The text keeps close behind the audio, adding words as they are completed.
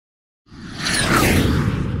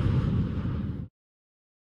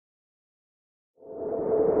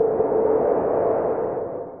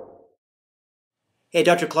Hey,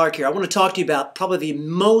 Dr. Clark here. I want to talk to you about probably the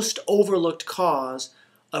most overlooked cause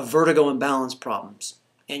of vertigo and balance problems.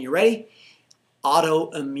 And you ready?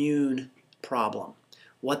 Autoimmune problem.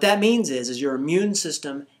 What that means is your immune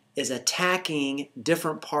system is attacking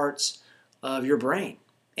different parts of your brain.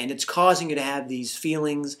 And it's causing you to have these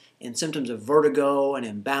feelings and symptoms of vertigo and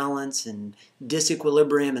imbalance and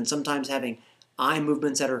disequilibrium and sometimes having eye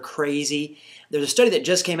movements that are crazy. There's a study that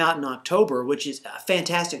just came out in October, which is a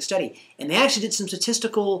fantastic study, and they actually did some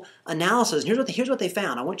statistical analysis. And here's what they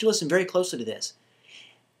found. I want you to listen very closely to this.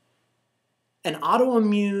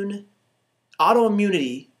 Autoimmunity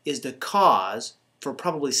is the cause for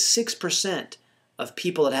probably 6% of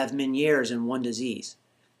people that have Meniere's in one disease.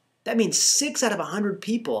 That means 6 out of 100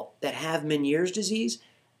 people that have Meniere's disease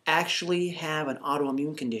actually have an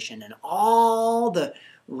autoimmune condition, and all the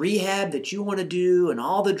rehab that you want to do and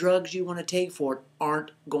all the drugs you want to take for it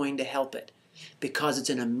aren't going to help it because it's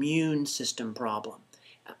an immune system problem.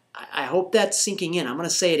 I hope that's sinking in. I'm going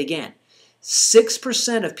to say it again.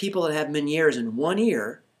 6% of people that have Meniere's in one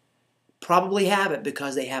ear probably have it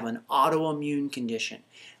because they have an autoimmune condition.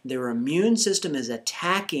 Their immune system is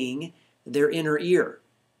attacking their inner ear.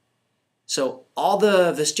 So all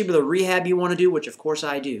the vestibular rehab you want to do, which of course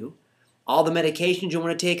I do, all the medications you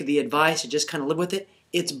want to take, the advice to just kind of live with it,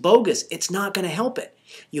 it's bogus. It's not going to help it.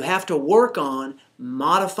 You have to work on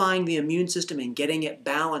modifying the immune system and getting it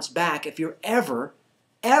balanced back if you're ever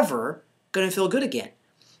going to feel good again.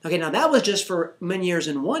 Okay, now that was just for Meniere's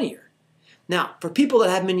in one ear. Now, for people that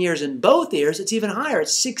have Meniere's in both ears, it's even higher.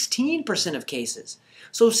 It's 16% of cases.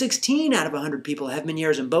 So 16 out of 100 people that have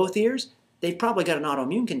Meniere's in both ears, they've probably got an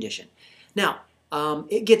autoimmune condition. Now,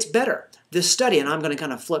 it gets better. This study, and I'm going to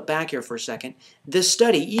kind of flip back here for a second, this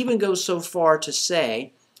study even goes so far to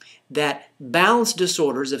say that balance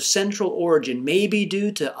disorders of central origin may be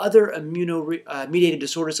due to other immunomediated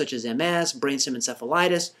disorders such as MS, brainstem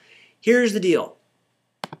encephalitis. Here's the deal.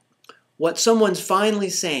 What someone's finally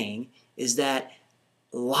saying is that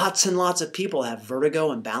lots and lots of people have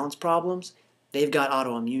vertigo and balance problems. They've got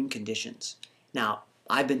autoimmune conditions. Now,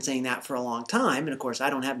 I've been saying that for a long time, and of course I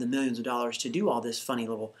don't have the millions of dollars to do all this funny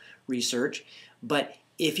little research, but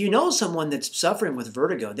if you know someone that's suffering with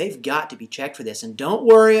vertigo, they've got to be checked for this. And don't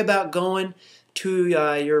worry about going to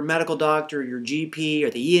your medical doctor, your GP, or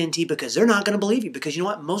the ENT, because they're not going to believe you, because you know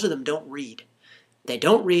what? Most of them don't read. They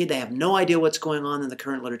don't read. They have no idea what's going on in the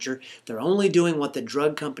current literature. They're only doing what the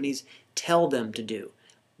drug companies tell them to do.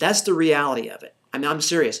 That's the reality of it. I mean, I'm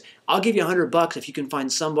serious. I'll give you $100 if you can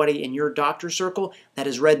find somebody in your doctor circle that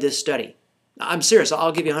has read this study. I'm serious.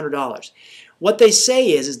 I'll give you $100. What they say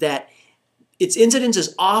is that its incidence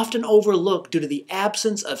is often overlooked due to the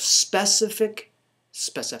absence of specific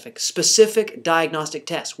diagnostic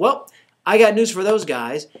tests. Well, I got news for those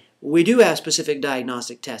guys. We do have specific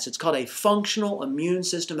diagnostic tests. It's called a functional immune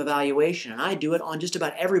system evaluation, and I do it on just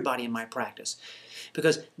about everybody in my practice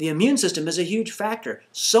because the immune system is a huge factor.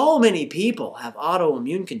 So many people have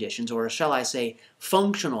autoimmune conditions, or shall I say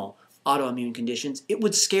functional autoimmune conditions, it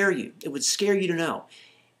would scare you. It would scare you to know.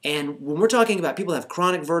 And when we're talking about people that have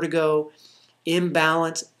chronic vertigo,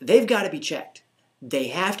 imbalance, they've got to be checked. They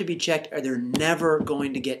have to be checked or they're never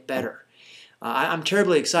going to get better. I'm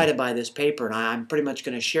terribly excited by this paper, and I'm pretty much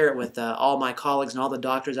going to share it with all my colleagues and all the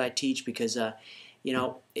doctors I teach because, you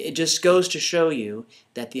know, it just goes to show you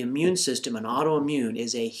that the immune system and autoimmune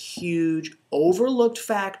is a huge overlooked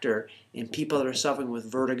factor in people that are suffering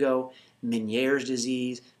with vertigo, Meniere's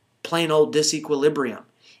disease, plain old disequilibrium.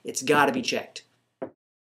 It's got to be checked.